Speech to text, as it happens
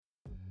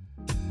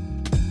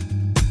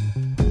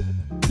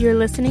You're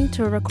listening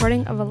to a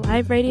recording of a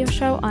live radio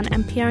show on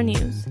NPR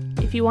News.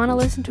 If you want to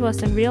listen to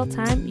us in real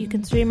time, you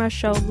can stream our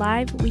show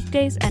live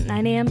weekdays at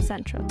 9 a.m.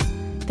 Central.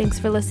 Thanks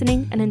for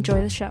listening and enjoy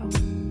the show.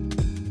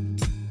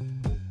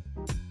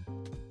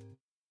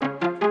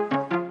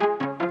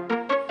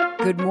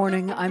 Good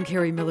morning. I'm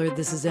Carrie Miller.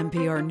 This is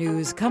NPR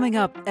News. Coming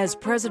up, as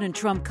President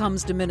Trump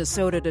comes to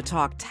Minnesota to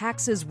talk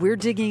taxes, we're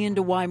digging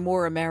into why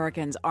more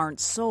Americans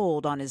aren't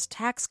sold on his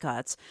tax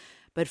cuts.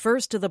 But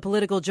first, to the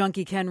political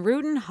junkie Ken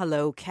Rudin.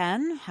 Hello,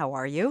 Ken. How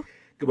are you?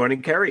 Good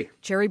morning, Carrie.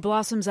 Cherry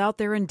blossoms out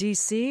there in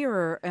D.C.,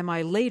 or am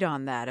I late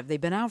on that? Have they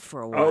been out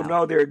for a while? Oh,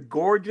 no, they're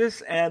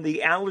gorgeous, and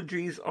the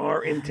allergies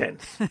are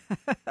intense.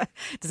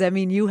 Does that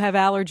mean you have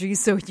allergies,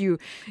 so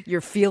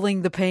you're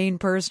feeling the pain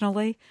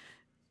personally?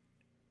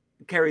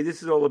 Carrie,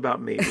 this is all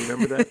about me.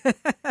 Remember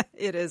that?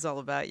 It is all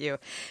about you.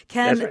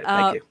 Ken, That's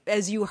right. Thank you.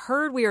 As you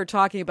heard, we are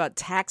talking about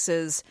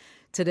taxes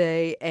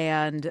today,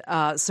 and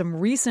some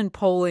recent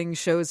polling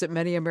shows that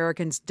many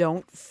Americans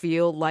don't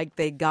feel like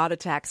they got a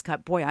tax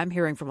cut. Boy, I'm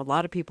hearing from a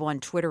lot of people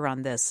on Twitter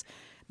on this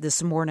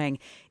morning.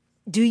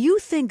 Do you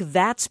think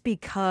that's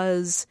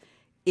because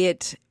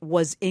it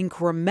was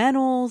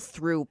incremental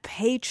through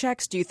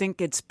paychecks? Do you think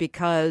it's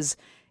because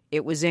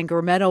it was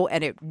incremental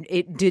and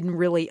it didn't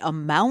really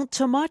amount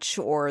to much,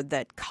 or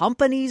that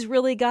companies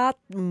really got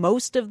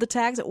most of the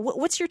tax?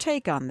 What's your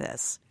take on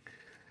this?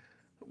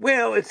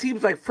 Well, it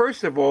seems like,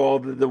 first of all,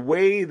 the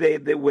way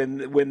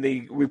when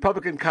the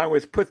Republican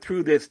Congress put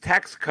through this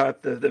tax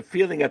cut, the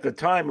feeling at the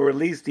time, or at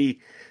least the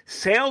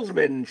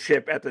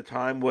salesmanship at the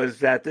time, was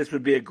that this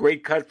would be a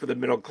great cut for the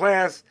middle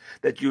class,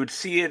 that you would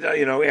see it,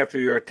 after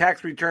your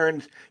tax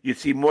returns, you'd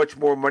see much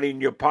more money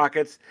in your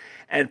pockets.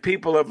 And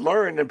people have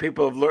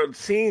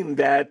seen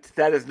that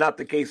that is not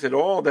the case at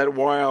all, that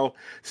while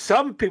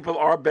some people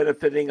are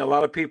benefiting, a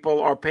lot of people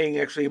are paying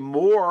actually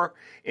more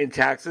in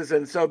taxes.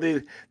 And so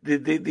the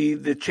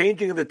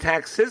changing of the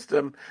tax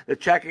system, the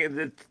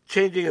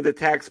changing of the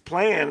tax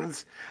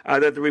plans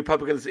that the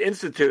Republicans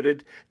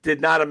instituted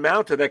did not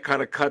amount to that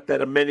kind of cut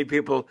that many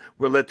people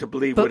were led to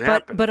believe would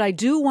happen. But I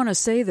do want to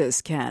say this,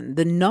 Ken.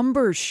 The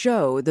numbers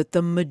show that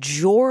the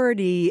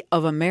majority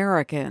of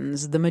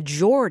Americans,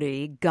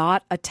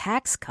 got a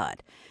tax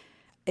cut.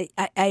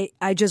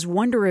 I just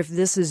wonder if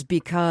this is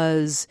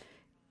because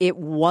it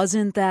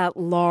wasn't that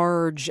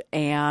large,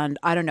 and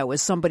I don't know,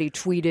 as somebody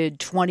tweeted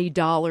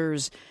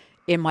 $20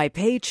 in my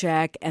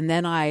paycheck, and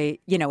then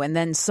and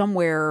then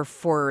somewhere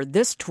for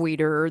this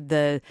tweeter,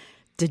 the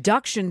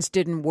deductions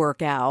didn't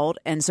work out,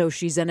 and so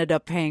she's ended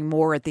up paying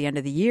more at the end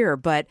of the year.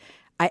 But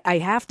I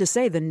have to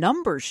say, the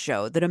numbers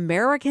show that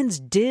Americans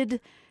did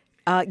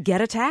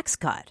get a tax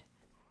cut.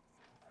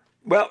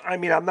 Well, I'm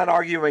not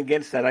arguing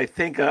against that. I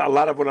think a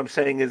lot of what I'm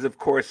saying is, of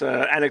course,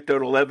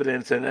 anecdotal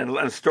evidence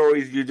and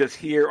stories you just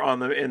hear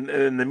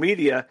in the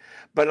media.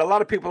 But a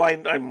lot of people,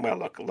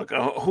 look,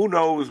 who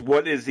knows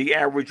what is the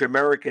average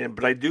American?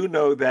 But I do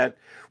know that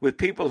with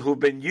people who've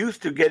been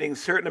used to getting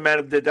certain amount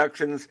of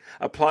deductions,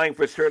 applying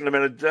for a certain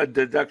amount of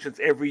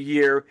deductions every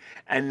year,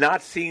 and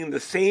not seeing the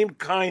same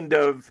kind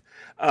of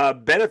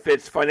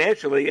benefits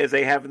financially as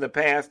they have in the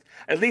past.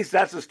 At least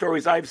that's the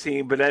stories I've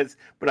seen. But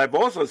I've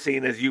also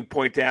seen, as you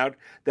point out,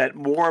 that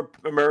more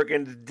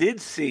Americans did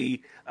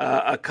see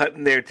a cut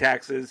in their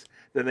taxes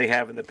than they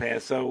have in the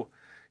past. So,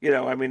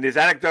 there's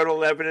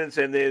anecdotal evidence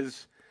and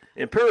there's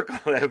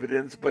empirical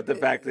evidence, but the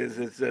fact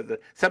is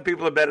some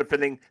people are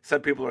benefiting,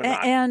 some people are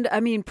not.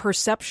 And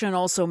perception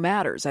also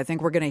matters. I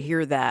think we're going to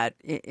hear that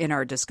in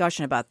our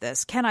discussion about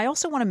this. Ken, I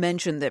also want to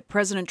mention that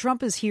President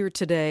Trump is here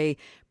today.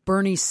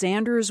 Bernie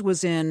Sanders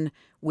was in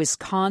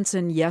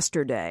Wisconsin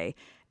yesterday,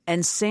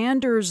 and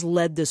Sanders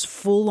led this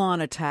full-on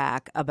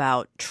attack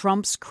about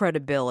Trump's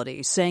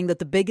credibility, saying that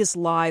the biggest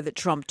lie that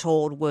Trump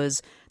told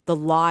was the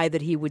lie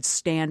that he would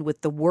stand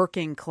with the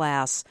working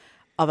class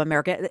of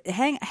America.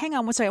 Hang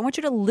on one second. I want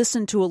you to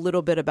listen to a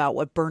little bit about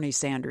what Bernie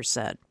Sanders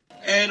said.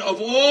 And of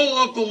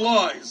all of the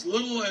lies,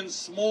 little and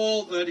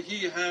small, that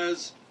he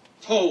has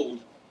told,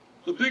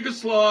 the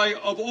biggest lie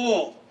of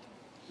all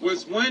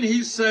was when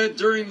he said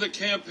during the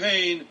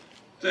campaign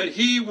that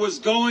he was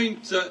going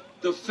to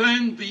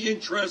defend the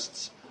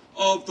interests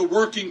of the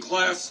working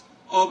class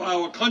of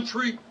our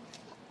country,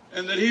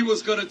 and that he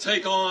was going to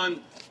take on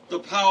the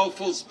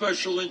powerful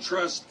special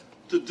interest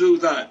to do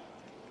that.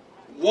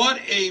 What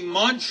a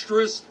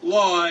monstrous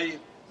lie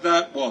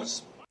that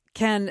was.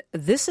 Ken,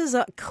 this is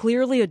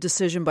clearly a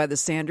decision by the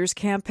Sanders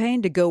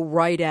campaign to go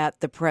right at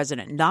the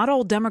president. Not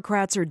all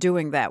Democrats are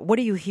doing that. What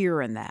do you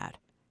hear in that?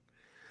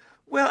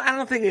 Well, I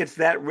don't think it's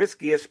that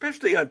risky,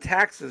 especially on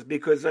taxes,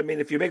 because,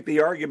 if you make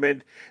the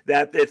argument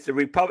that it's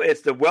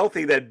the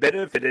wealthy that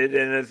benefited,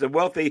 and it's the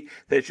wealthy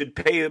that should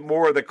pay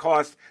more of the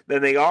cost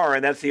than they are,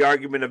 and that's the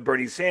argument of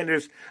Bernie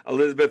Sanders,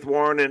 Elizabeth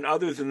Warren, and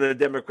others in the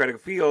Democratic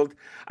field,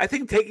 I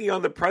think taking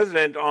on the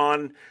president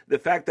on the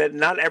fact that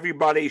not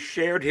everybody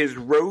shared his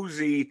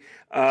rosy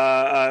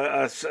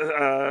thoughts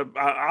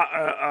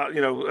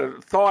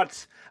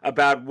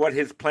about what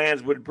his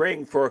plans would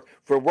bring for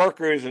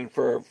workers and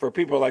for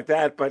people like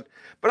that. But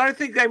But I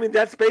think,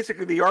 that's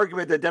basically the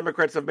argument that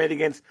Democrats have made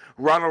against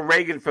Ronald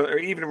Reagan, or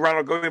even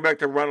going back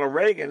to Ronald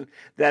Reagan,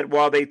 that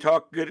while they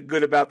talk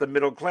good about the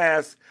middle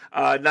class,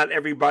 not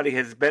everybody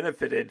has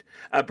benefited.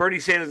 Bernie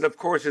Sanders, of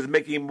course, is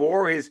making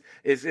more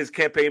his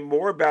campaign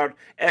more about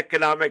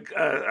economic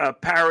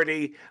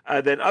parity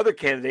than other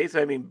candidates.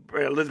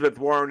 Elizabeth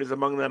Warren is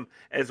among them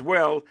as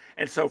well.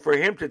 And so for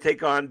him to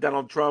take on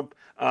Donald Trump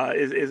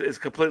is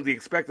completely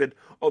expected.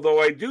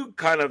 Although I do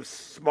kind of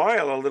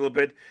smile a little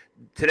bit,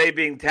 today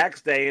being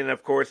tax day, and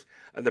of course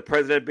the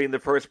president being the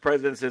first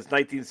president since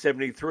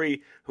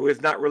 1973 who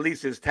has not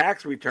released his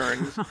tax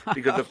returns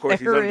because, of course,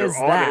 he's under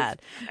audit.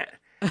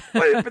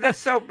 But that's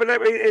so. But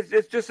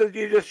it's just that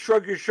you just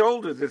shrug your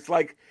shoulders. It's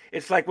like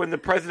when the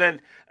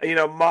president,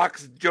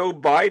 mocks Joe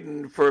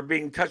Biden for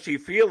being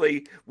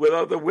touchy-feely with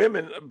other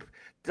women.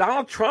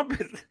 Donald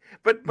Trump,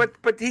 but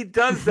he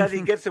does that.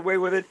 He gets away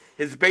with it.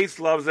 His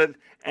base loves it,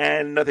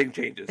 and nothing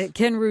changes.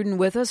 Ken Rudin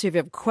with us. If you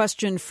have a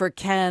question for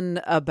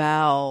Ken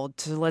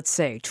about, let's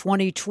say,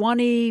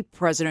 2020,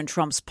 President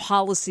Trump's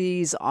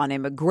policies on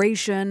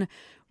immigration,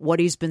 what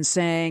he's been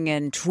saying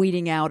and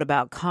tweeting out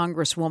about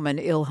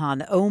Congresswoman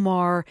Ilhan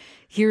Omar,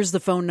 here's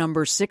the phone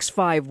number,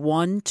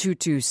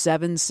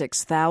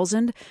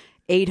 651-227-6000.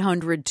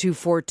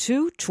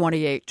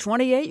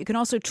 800-242-2828. You can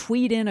also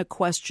tweet in a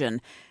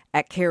question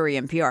at Carrie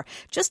NPR.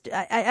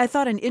 I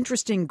thought an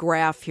interesting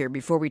graph here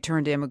before we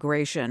turn to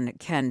immigration,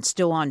 Ken,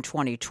 still on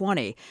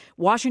 2020.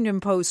 Washington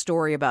Post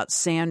story about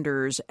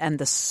Sanders and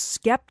the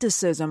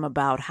skepticism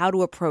about how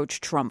to approach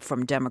Trump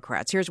from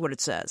Democrats. Here's what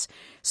it says.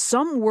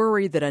 Some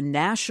worry that a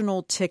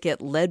national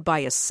ticket led by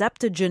a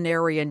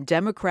septuagenarian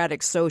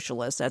Democratic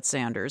socialist, that's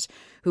Sanders,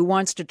 who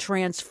wants to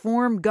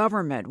transform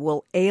government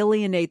will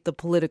alienate the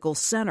political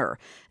center,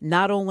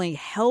 not only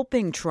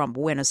helping Trump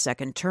win a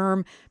second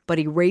term, but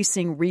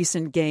erasing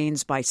recent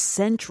gains by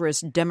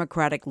centrist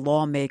Democratic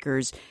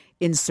lawmakers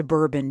in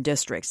suburban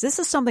districts. This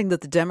is something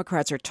that the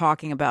Democrats are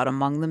talking about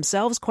among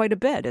themselves quite a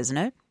bit, isn't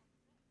it?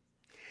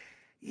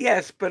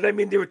 Yes, but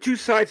there were two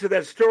sides to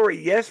that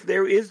story. Yes,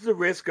 there is the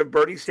risk of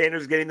Bernie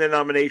Sanders getting the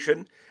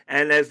nomination,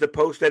 and as the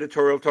Post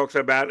editorial talks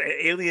about,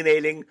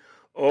 alienating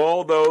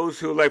all those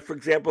who, like, for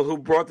example, who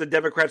brought the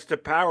Democrats to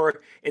power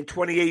in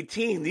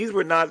 2018. These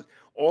were not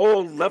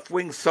all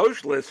left-wing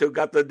socialists who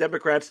got the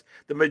Democrats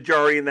the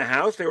majority in the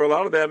House. There were a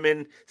lot of them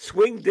in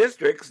swing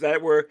districts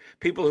that were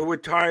people who were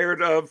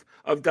tired of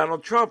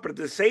Donald Trump. But at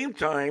the same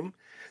time,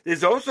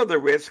 there's also the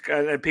risk,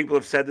 and people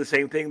have said the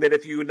same thing, that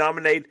if you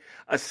nominate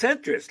a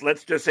centrist,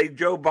 let's just say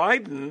Joe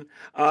Biden,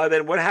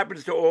 then what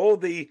happens to all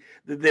the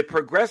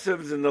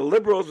progressives and the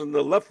liberals and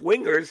the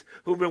left-wingers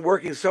who've been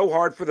working so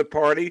hard for the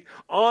party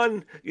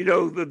on,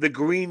 the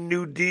Green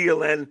New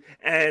Deal and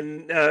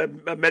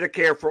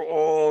Medicare for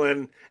all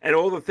and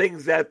all the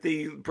things that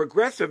the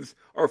progressives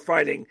are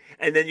fighting,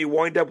 and then you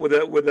wind up with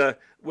a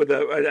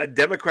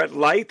Democrat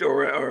light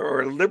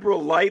or a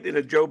liberal light in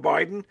a Joe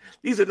Biden.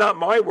 These are not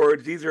my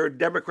words. These are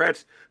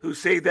Democrats who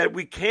say that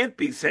we can't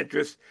be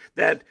centrist,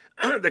 that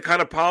the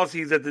kind of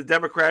policies that the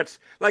Democrats,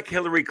 like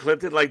Hillary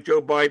Clinton, like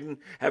Joe Biden,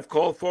 have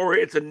called for,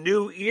 it's a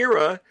new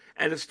era,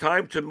 and it's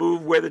time to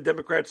move where the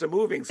Democrats are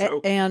moving. So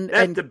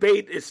that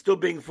debate is still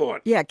being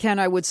fought. Yeah, Ken,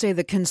 I would say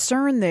the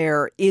concern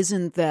there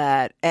isn't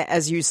that,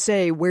 as you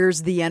say,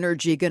 where's the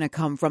energy going to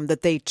come from,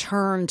 that they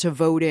turn to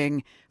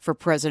voting for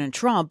President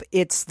Trump.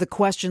 It's the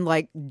question,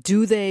 like,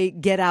 do they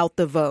get out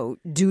the vote?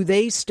 Do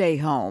they stay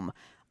home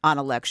on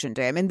Election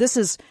Day? This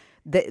is...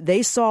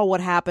 They saw what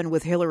happened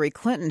with Hillary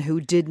Clinton, who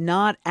did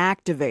not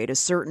activate a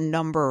certain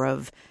number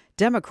of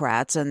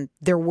Democrats, and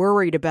they're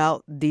worried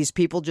about these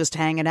people just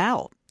hanging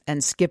out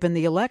and skipping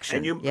the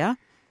election.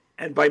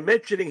 And by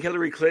mentioning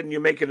Hillary Clinton, you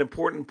make an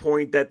important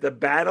point that the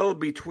battle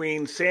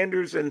between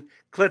Sanders and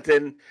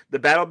Clinton, the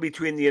battle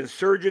between the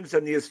insurgents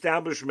and the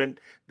establishment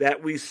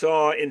that we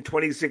saw in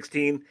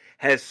 2016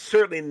 has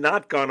certainly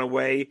not gone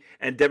away,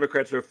 and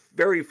Democrats are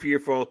very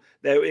fearful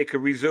that it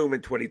could resume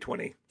in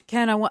 2020.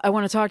 Ken, I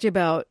want to talk to you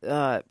about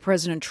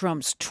President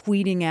Trump's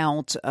tweeting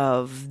out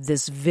of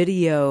this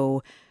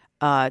video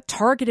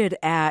targeted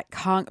at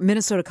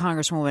Minnesota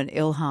Congresswoman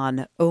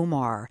Ilhan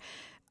Omar,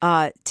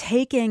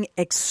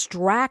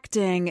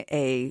 extracting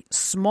a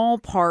small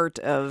part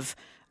of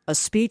a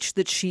speech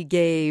that she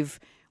gave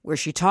where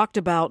she talked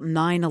about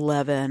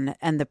 9/11,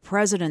 and the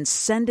president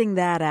sending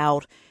that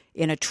out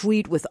in a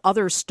tweet with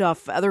other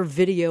stuff, other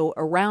video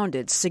around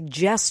it,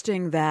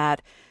 suggesting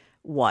that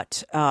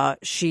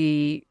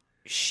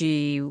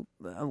she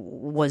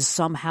was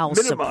somehow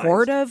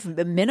supportive,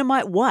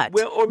 minimize what?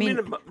 Well,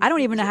 I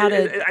don't even know how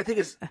to. I think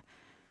it's.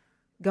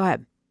 Go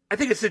ahead. I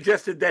think it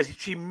suggested that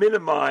she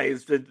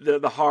minimized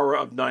the horror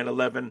of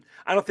 9/11.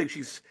 I don't think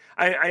she's.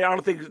 I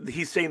don't think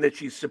he's saying that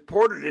she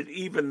supported it,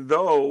 even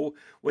though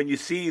when you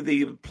see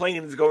the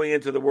planes going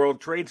into the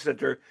World Trade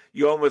Center,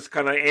 you almost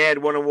kind of add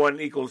 1 and 1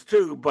 equals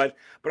 2. But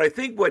I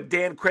think what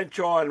Dan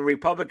Crenshaw and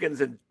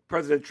Republicans and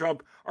President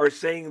Trump are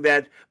saying,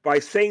 that by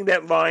saying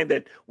that line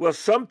that, well,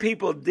 some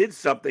people did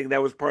something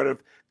that was part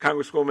of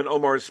Congresswoman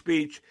Omar's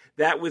speech,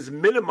 that was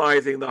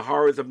minimizing the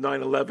horrors of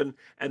 9/11,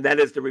 and that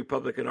is the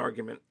Republican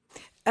argument.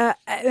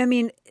 I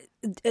mean,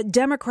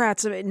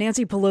 Democrats,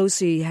 Nancy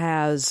Pelosi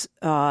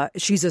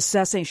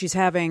she's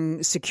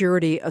having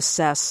security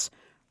assess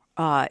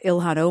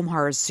Ilhan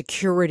Omar's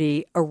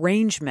security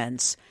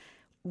arrangements.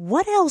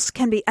 What else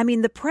can be? I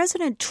mean, the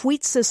president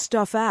tweets this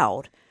stuff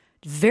out.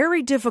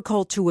 Very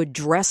difficult to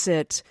address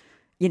it,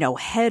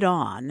 head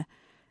on.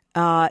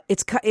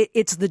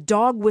 It's the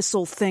dog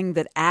whistle thing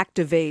that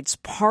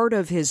activates part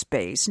of his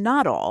base,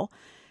 not all.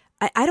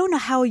 I don't know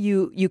how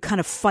you kind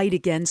of fight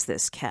against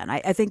this, Ken.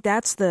 I think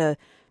that's the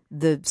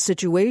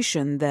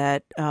situation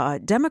that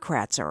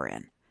Democrats are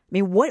in. I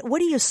mean, what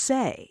do you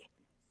say?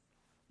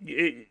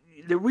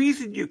 The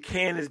reason you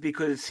can is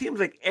because it seems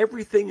like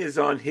everything is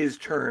on his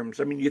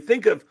terms. I mean, you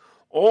think of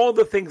all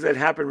the things that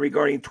happened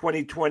regarding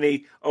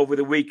 2020 over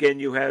the weekend.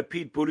 You have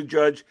Pete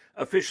Buttigieg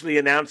officially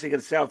announcing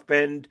in South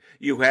Bend.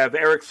 You have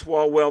Eric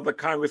Swalwell, the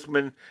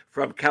congressman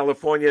from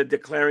California,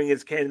 declaring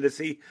his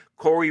candidacy.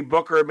 Cory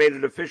Booker made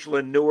it official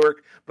in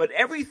Newark. But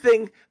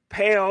everything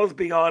pales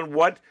beyond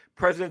what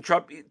President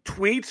Trump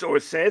tweets or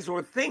says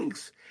or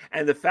thinks.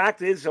 And the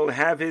fact is, he'll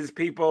have his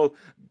people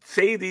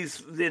say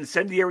these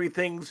incendiary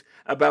things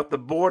about the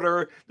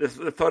border, the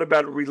thought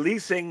about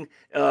releasing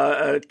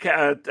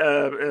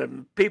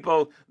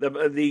people,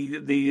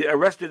 the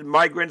arrested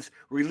migrants,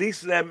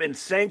 release them in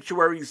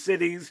sanctuary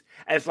cities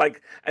as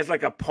like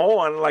a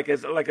pawn,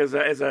 as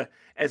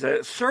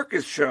a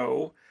circus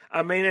show.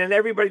 I mean, and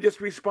everybody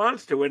just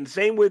responds to it. And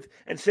same with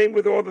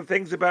all the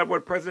things about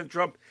what President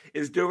Trump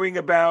is doing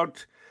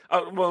about.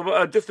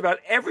 Just about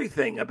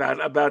everything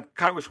about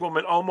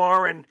Congresswoman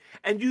Omar, and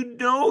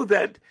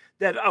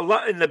that a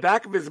lot in the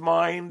back of his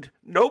mind,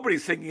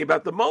 nobody's thinking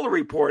about the Mueller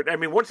report. I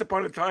mean, once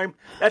upon a time,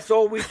 that's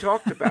all we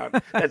talked about.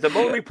 That the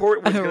Mueller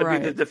report was going to be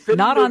the definitive.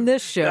 Not on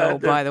this show,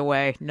 by the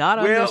way. Not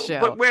on this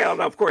show.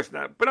 No, of course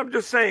not. But I'm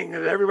just saying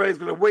that everybody's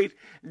going to wait.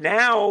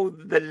 Now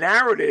the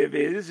narrative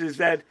is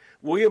that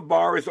William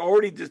Barr has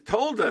already just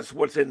told us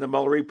what's in the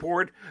Mueller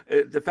report.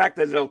 The fact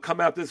that it'll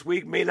come out this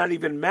week may not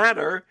even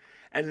matter.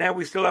 And now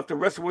we still have to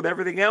wrestle with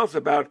everything else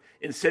about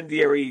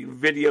incendiary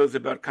videos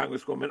about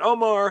Congresswoman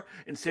Omar,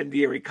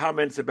 incendiary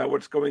comments about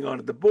what's going on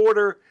at the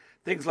border,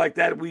 things like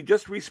that. We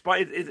just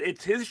respond.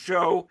 It's his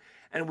show,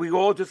 and we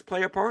all just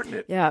play a part in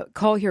it. Yeah.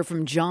 Call here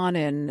from John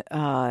in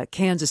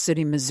Kansas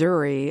City,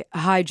 Missouri.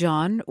 Hi,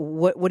 John.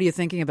 What are you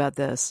thinking about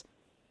this?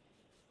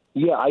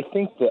 Yeah, I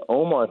think the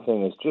Omar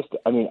thing is just,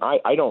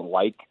 I don't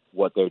like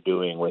what they're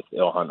doing with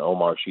Ilhan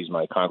Omar. She's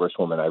my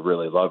congresswoman. I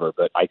really love her.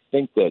 But I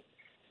think that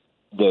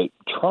the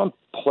Trump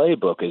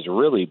playbook is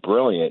really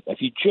brilliant.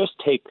 If you just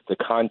take the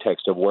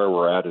context of where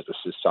we're at as a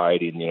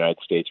society in the United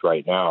States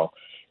right now,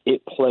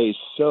 it plays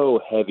so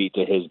heavy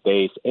to his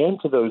base and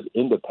to those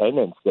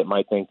independents that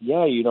might think,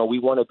 we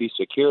want to be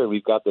secure.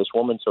 We've got this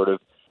woman sort of,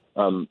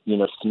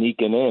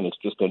 sneaking in. It's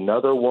just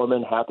another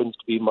woman, happens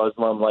to be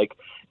Muslim. Like,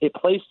 it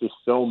plays to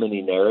so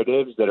many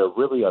narratives that are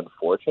really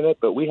unfortunate,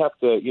 but we have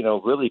to,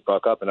 really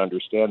buck up and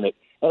understand that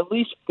at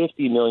least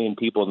 50 million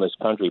people in this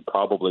country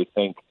probably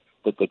think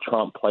that the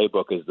Trump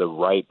playbook is the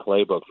right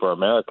playbook for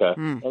America,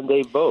 and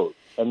they vote.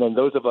 And then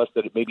those of us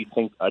that maybe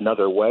think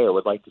another way or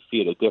would like to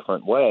see it a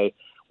different way,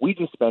 we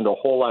just spend a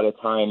whole lot of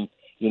time,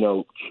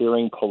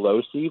 cheering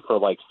Pelosi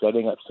for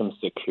setting up some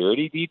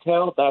security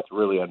detail. That's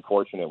really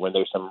unfortunate when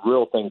there's some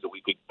real things that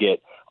we could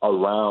get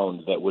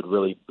around that would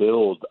really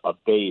build a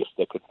base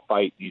that could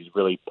fight these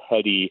really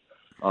petty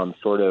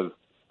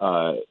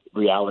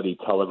reality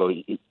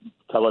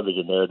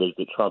television narratives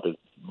that Trump is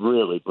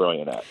really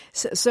brilliant at.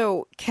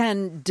 So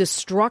can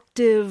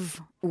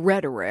destructive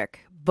rhetoric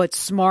but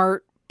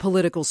smart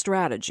political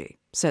strategy,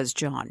 says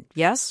John.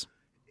 Yes?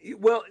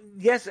 Well,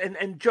 yes,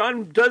 and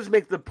John does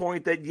make the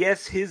point that,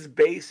 yes, his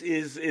base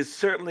is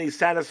certainly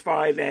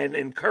satisfied and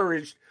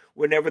encouraged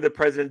whenever the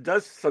president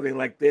does something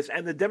like this,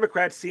 and the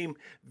Democrats seem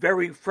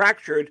very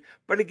fractured.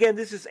 But again,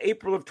 this is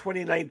April of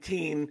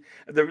 2019.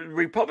 The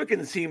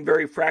Republicans seem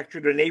very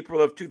fractured in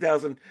April of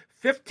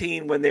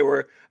 2015 when there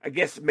were, I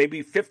guess,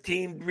 maybe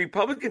 15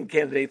 Republican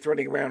candidates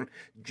running around.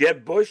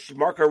 Jeb Bush,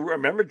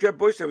 remember Jeb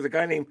Bush? There was a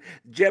guy named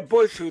Jeb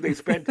Bush who they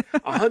spent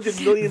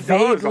 $100 million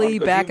vaguely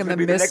on. Back in the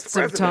mists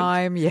of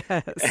time,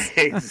 yes.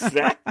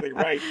 Exactly,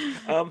 right.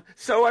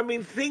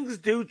 So, things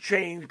do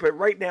change, but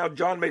right now,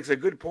 John makes a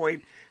good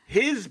point.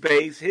 His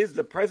base,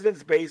 the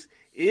president's base,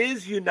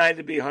 is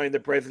united behind the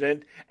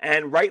president,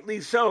 and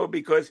rightly so,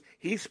 because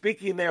he's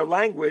speaking their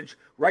language.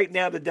 Right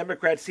now, the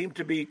Democrats seem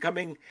to be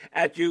coming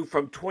at you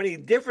from 20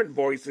 different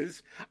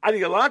voices,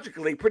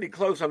 ideologically pretty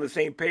close on the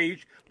same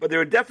page, but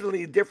there are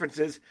definitely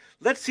differences.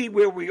 Let's see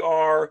where we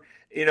are,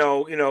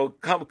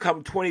 come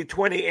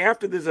 2020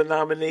 after there's a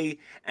nominee,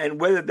 and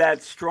whether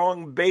that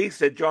strong base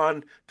that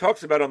John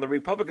talks about on the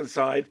Republican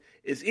side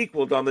is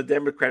equaled on the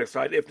Democratic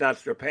side, if not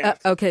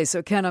surpassed. Okay,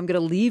 so Ken, I'm going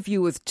to leave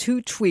you with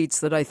two tweets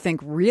that I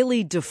think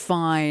really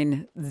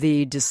define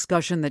the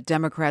discussion that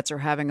Democrats are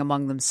having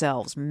among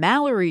themselves.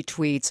 Mallory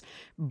tweets,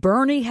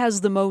 Bernie has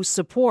the most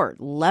support.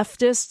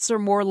 Leftists are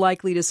more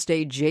likely to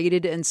stay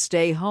jaded and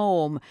stay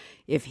home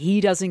if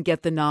he doesn't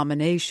get the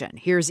nomination.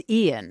 Here's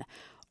Ian.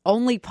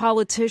 only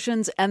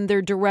politicians and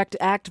their direct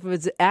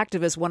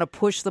activists want to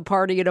push the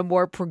party in a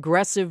more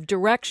progressive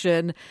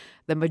direction.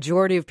 The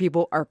majority of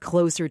people are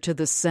closer to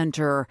the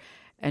center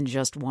and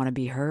just want to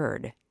be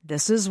heard.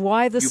 This is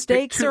why the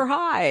stakes are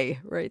high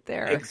right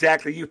there.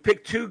 Exactly. You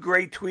picked two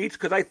great tweets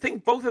because I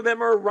think both of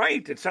them are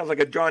right. It sounds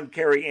like a John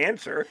Kerry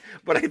answer,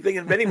 but I think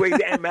in many ways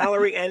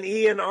Mallory and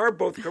Ian are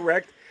both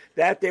correct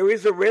that there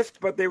is a risk,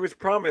 but there is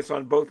promise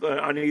on both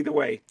on either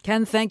way.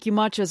 Ken, thank you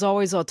much. As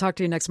always, I'll talk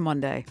to you next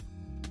Monday.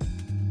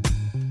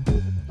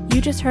 You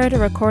just heard a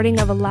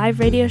recording of a live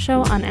radio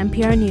show on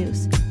NPR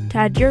News. To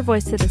add your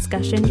voice to the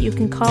discussion, you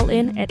can call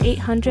in at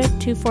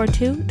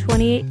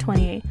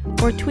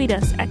 800-242-2828 or tweet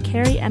us at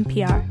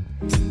CarrieNPR.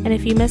 And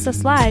if you miss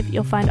us live,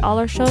 you'll find all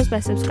our shows by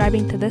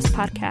subscribing to this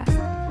podcast.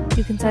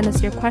 You can send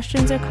us your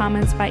questions or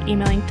comments by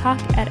emailing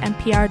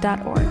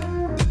talk@npr.org.